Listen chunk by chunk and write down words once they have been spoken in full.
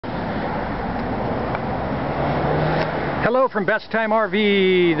Hello from Best Time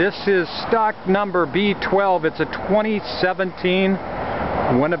RV. This is stock number B-12. It's a 2017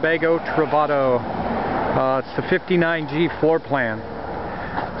 Winnebago Travato. It's the 59G floor plan.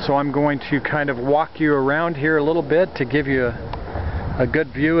 So I'm going to kind of walk you around here a little bit to give you a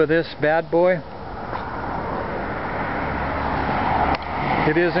good view of this bad boy.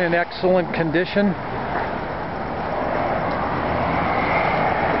 It is in excellent condition.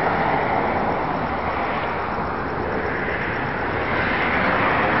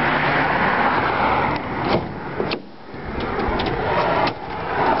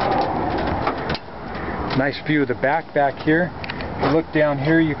 Nice view of the back here. If you look down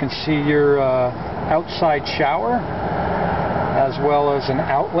here, you can see your outside shower, as well as an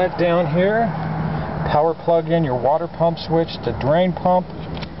outlet down here. Power plug in, your water pump switch to drain pump,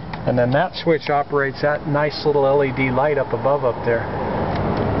 and then that switch operates that nice little LED light up above up there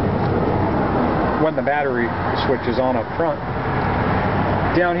when the battery switch is on up front.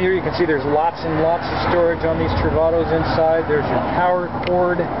 Down here you can see there's lots and lots of storage on these Travatos inside. There's your power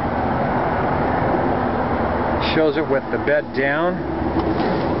cord. Shows it with the bed down.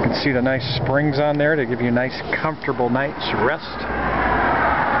 You can see the nice springs on there to give you a nice comfortable night's rest.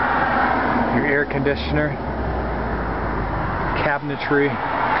 Your air conditioner, cabinetry.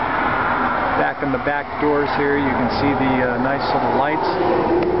 Back in the back doors here you can see the nice little lights.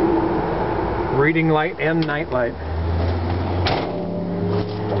 Reading light and night light.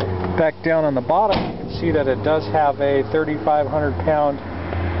 Back down on the bottom you can see that it does have a 3,500 pound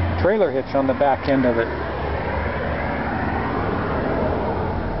trailer hitch on the back end of it.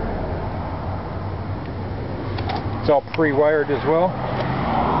 It's all pre-wired as well.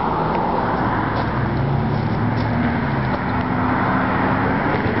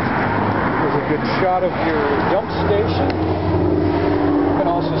 Here's a good shot of your dump station. You can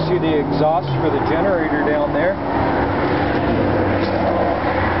also see the exhaust for the generator down there.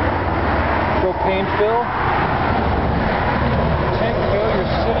 Propane fill. Tank fill, your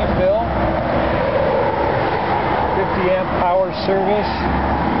city fill. 50 amp power service.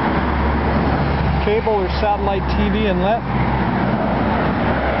 Cable or satellite TV inlet.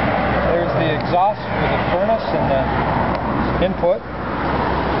 There's the exhaust for the furnace and the input.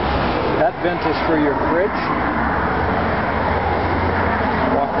 That vent is for your fridge.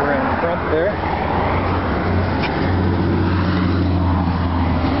 Walk around the front there.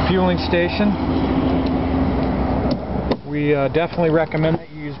 Fueling station. We definitely recommend that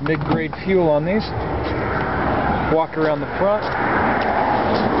you use mid-grade fuel on these. Walk around the front.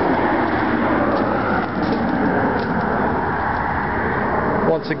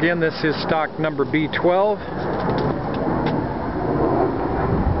 Once again, this is stock number B-12.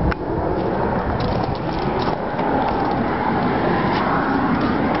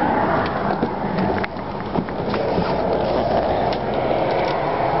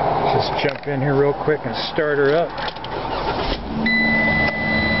 Just jump in here real quick and start her up.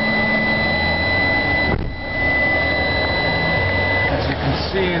 As you can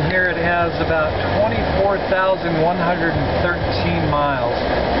see in here, it has about 24,113 miles.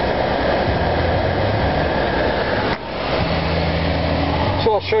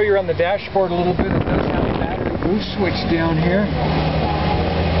 So I'll show you around the dashboard a little bit. It does have a battery boost switch down here,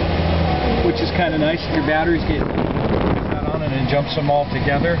 which is kind of nice if your batteries get that on and it jumps them all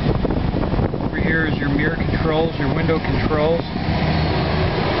together. Over here is your mirror controls, your window controls,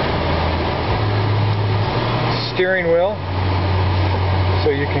 steering wheel, so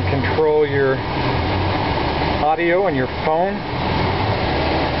you can control your audio and your phone.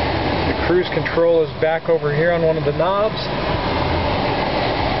 The cruise control is back over here on one of the knobs.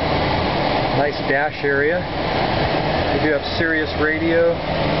 Nice dash area. We do have Sirius radio.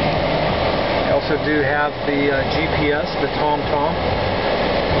 We also do have the GPS, the TomTom.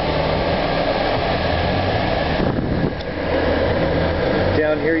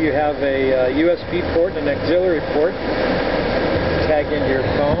 Down here you have a USB port and an auxiliary port. Tag into your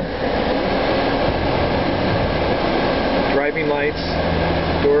phone. Driving lights,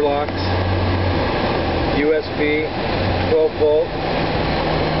 door locks, USB, 12 volt,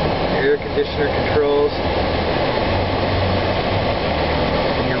 air conditioner controls,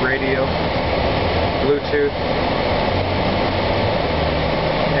 and your radio, Bluetooth,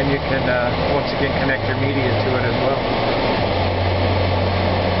 and you can once again connect your media to it as well.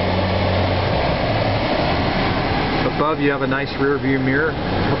 Above you have a nice rear view mirror,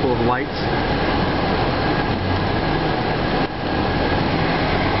 a couple of lights.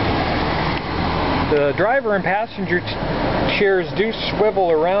 The driver and passenger chairs do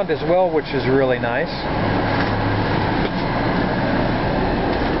swivel around as well, which is really nice.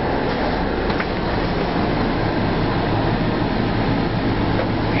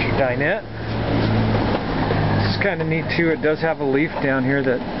 dinette. It's kind of neat too. It does have a leaf down here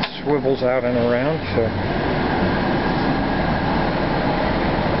that swivels out and around, so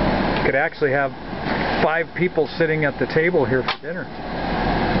you could actually have 5 people sitting at the table here for dinner.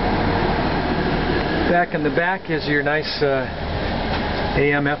 Back in the back is your nice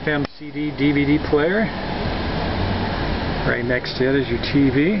AM, FM, CD, DVD player. Right next to it is your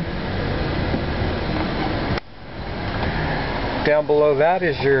TV. Down below that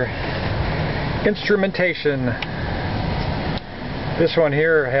is your instrumentation. This one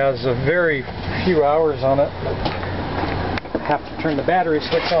here has a very few hours on it. I have to turn the battery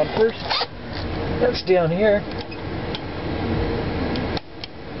switch on first. That's down here.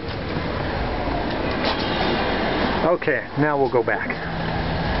 Okay, now we'll go back.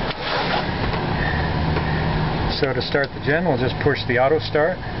 So to start the gen, we'll just push the auto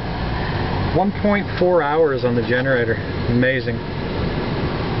start. 1.4 hours on the generator. Amazing.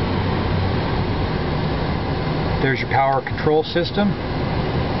 There's your power control system.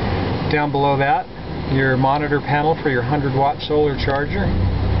 Down below that, your monitor panel for your 100-watt solar charger.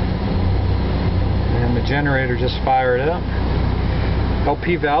 And the generator just fired up.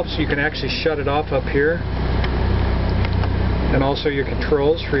 LP valve, so you can actually shut it off up here. And also your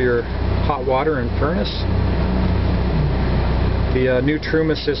controls for your hot water and furnace. The new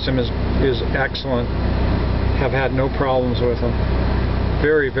Truma system is excellent. Have had no problems with them.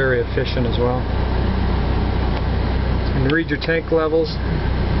 Very, very efficient as well. You can read your tank levels,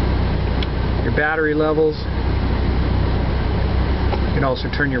 your battery levels. You can also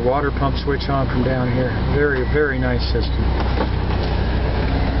turn your water pump switch on from down here. Very, very nice system.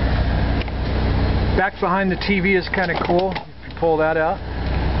 Back behind the TV is kind of cool. If you pull that out,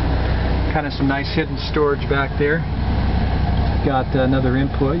 kind of some nice hidden storage back there. Got another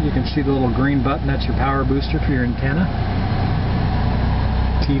input. You can see the little green button. That's your power booster for your antenna.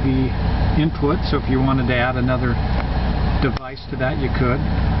 TV input, so if you wanted to add another device to that, you could.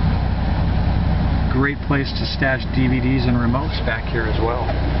 Great place to stash DVDs and remotes back here as well.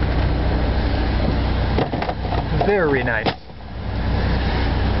 Very nice.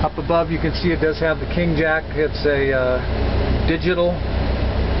 Up above you can see it does have the King Jack. It's a digital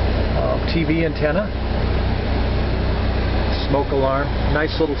TV antenna. Smoke alarm.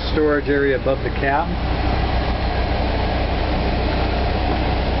 Nice little storage area above the cab.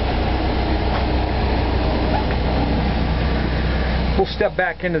 We'll step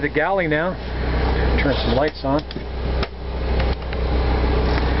back into the galley now. Turn some lights on.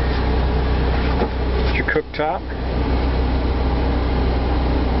 It's your cooktop.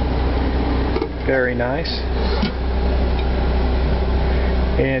 Very nice.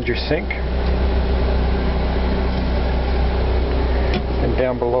 And your sink. And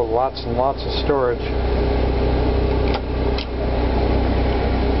down below, lots and lots of storage.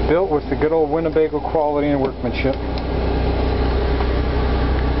 Built with the good old Winnebago quality and workmanship.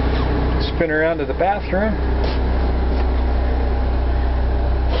 Spin around to the bathroom.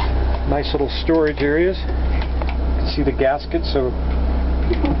 Nice little storage areas. You can see the gaskets, so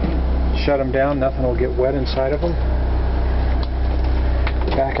shut them down, nothing will get wet inside of them.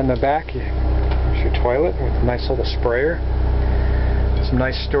 Back in the back, there's your toilet with a nice little sprayer. Some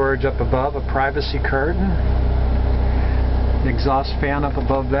nice storage up above, a privacy curtain. An exhaust fan up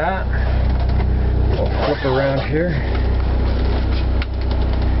above that. We'll flip around here.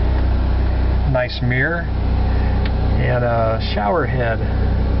 Nice mirror. And a shower head.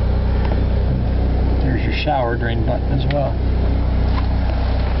 There's your shower drain button as well.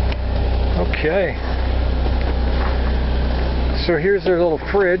 Okay. So here's their little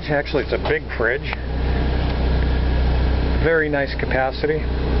fridge. Actually, it's a big fridge. Very nice capacity.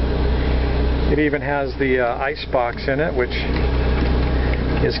 It even has the ice box in it, which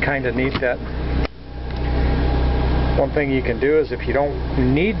is kind of neat. That one thing you can do is if you don't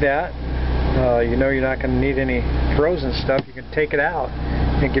need that, you know you're not going to need any frozen stuff, you can take it out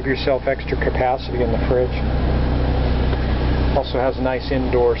and give yourself extra capacity in the fridge. Also has nice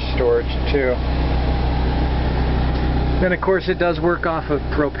indoor storage too. Then of course it does work off of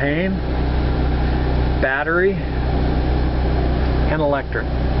propane, battery, and electric.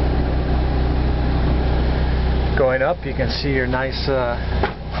 Going up you can see your nice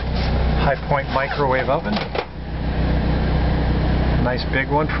high point microwave oven. Nice big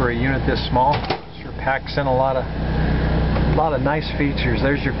one for a unit this small. Sure packs in a lot of nice features.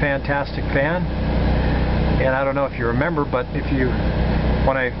 There's your fantastic fan. And I don't know if you remember, but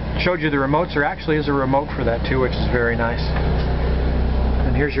when I showed you the remotes, there actually is a remote for that too, which is very nice.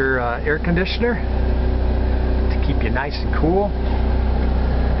 And here's your air conditioner to keep you nice and cool.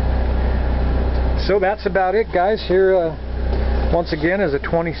 So that's about it, guys. Here Once again, is a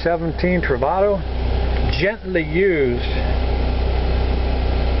 2017 Travato, gently used.